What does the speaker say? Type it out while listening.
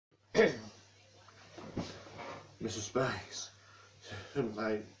Mrs. Banks.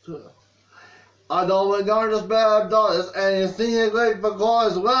 I don't regard this bad daughters and you sing a grateful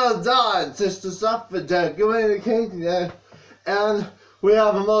chorus. Well done, Sister Suffragette, communicating that. And we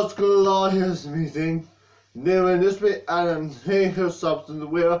have a most glorious meeting. During this week, Adam take herself to the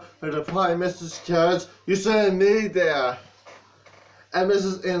wheel of the Prime Minister's carriage. You send me there. And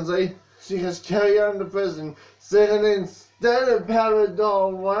Mrs. Inslee, she has carried on to prison, sitting instead of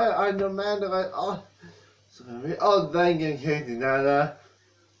Paradol. Why I demand that oh, thank you, Katie Nana.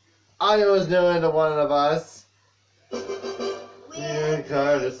 I was doing to one of us. We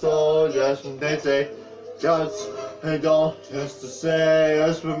encourage the soldiers when they say, just and don't just to say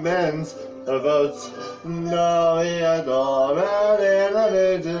us for men's votes. No, we adore it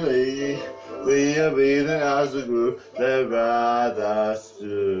individually. We are breathing as a group, they rather us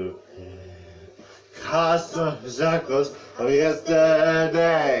do. Cast the shackles of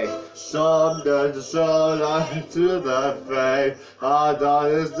yesterday, shoulder to shoulder to the fray. Our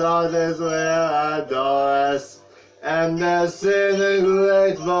daughters will adore us, and they're singing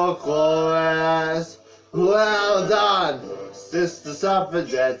grateful chorus. Well done, Sister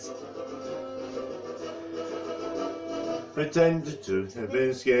Suffragettes. Pretend to truth have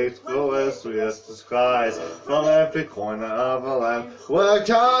been escaped for us, we as the skies from every corner of the land. We're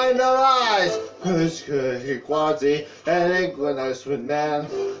kind of eyes, who's good equality and equalness with men.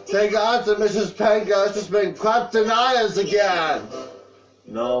 Take on to Mrs. Pangos, it's been kryptonite again.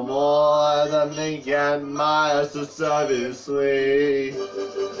 No more than Lincoln Myers to obviously.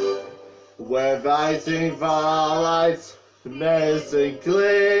 We're fighting for our rights,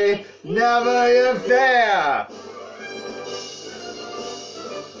 basically, never you fear.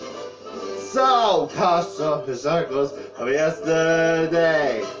 So, cast off the circles of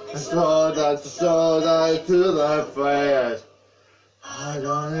yesterday, shoulder to the fray. Hard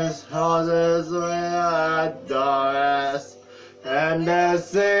on his horses will adore us, and they're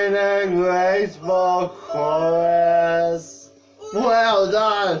singing grateful chorus. Well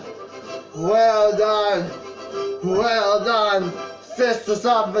done, well done, well done, Sister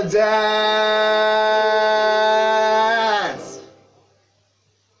Suffragettes!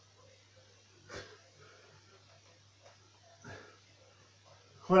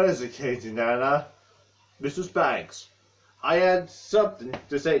 What is it, Katie Nana? Mrs. Banks, I had something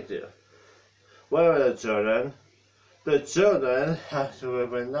to say to you. Where are the children? The children have to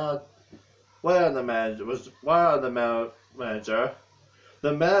have been not. Where are the manager? Where are the manager?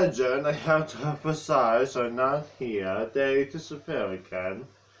 The manager and the Count of Versailles are not here. They disappear again.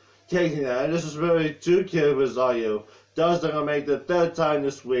 Katie Nana, this is really too curious, are you? Those are gonna make the third time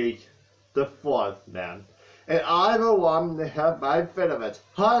this week. The fourth, man. And I'm the one that have my fit of it.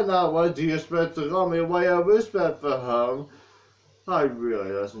 I know what do you expect to call me why I whispered for home. I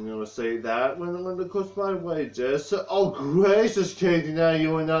really wasn't going to say that when I'm going to cut my wages. Oh gracious, Katie, now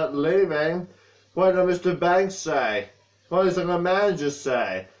you are not leaving. What did Mr. Banks say? What does the manager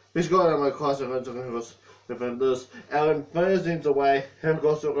say? He's going on my cross and I'm going to different this. Ellen finishes away and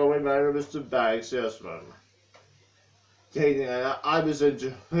goes to go and marry Mr. Banks, yes ma'am. Katie, I was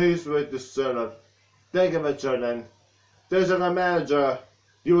introduced with the son of. Think of it, children. There's a manager.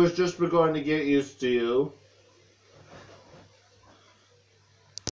 You was just going to get used to you.